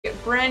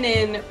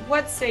Brennan,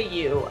 what say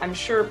you? I'm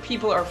sure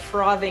people are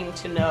frothing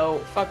to know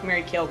fuck,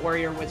 marry, kill,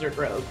 warrior, wizard,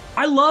 rogue.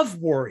 I love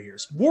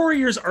warriors.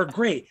 Warriors are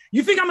great.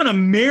 You think I'm going to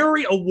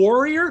marry a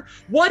warrior?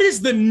 What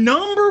is the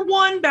number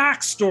one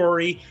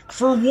backstory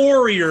for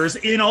warriors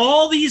in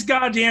all these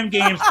goddamn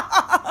games?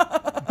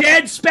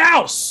 Dead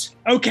spouse,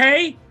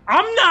 okay?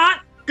 I'm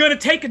not going to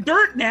take a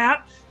dirt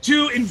nap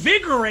to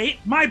invigorate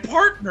my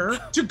partner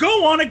to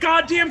go on a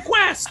goddamn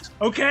quest,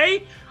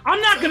 okay? I'm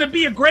not going to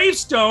be a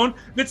gravestone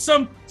that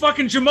some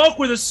fucking jamoke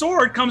with a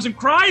sword comes and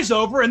cries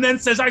over and then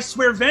says, I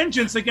swear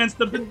vengeance against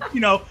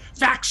the,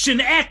 faction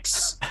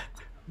X.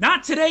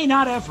 Not today,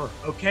 not ever,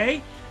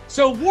 okay?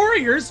 So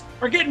warriors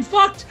are getting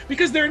fucked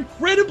because they're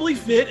incredibly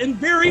fit and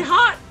very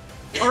hot,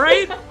 all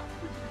right?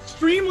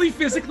 Extremely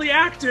physically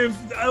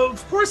active.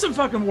 Of course I'm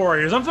fucking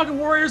warriors. I'm fucking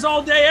warriors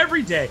all day,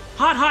 every day.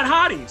 Hot, hot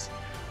hotties.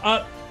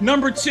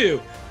 Number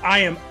two, I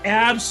am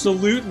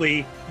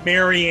absolutely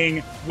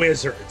marrying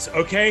wizards,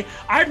 okay?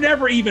 I've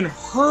never even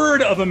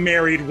heard of a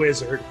married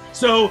wizard.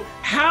 So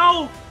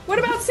how... What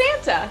about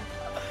Santa?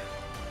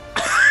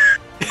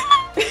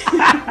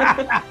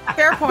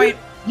 Fair point.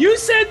 You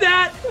said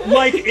that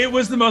like it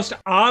was the most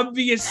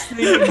obvious thing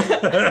in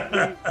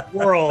the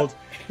world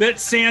that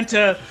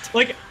Santa,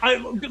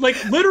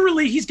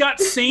 literally he's got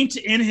saint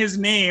in his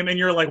name and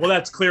you're like, well,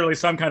 that's clearly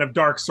some kind of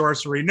dark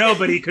sorcery.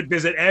 Nobody could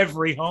visit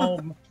every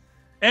home.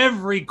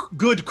 Every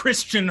good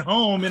Christian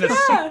home in a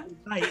single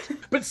night.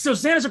 But so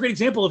Santa's a great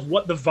example of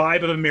what the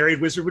vibe of a married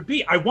wizard would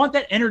be. I want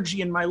that energy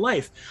in my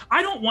life.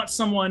 I don't want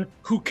someone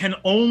who can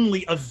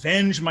only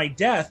avenge my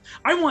death.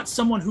 I want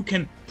someone who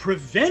can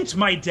prevent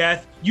my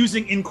death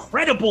using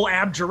incredible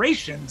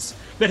abjurations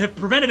that have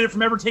prevented it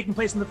from ever taking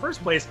place in the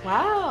first place.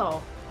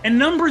 Wow. And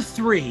number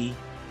three,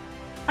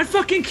 I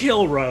fucking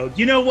kill rogue.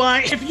 You know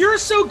why? If you're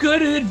so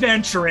good at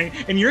adventuring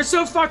and you're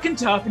so fucking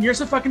tough and you're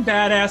so fucking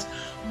badass,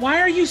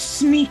 why are you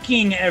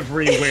sneaking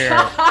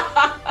everywhere?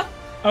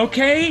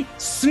 Okay?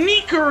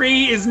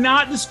 Sneakery is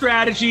not the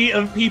strategy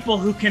of people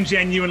who can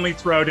genuinely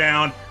throw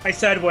down. I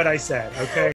said what I said, okay?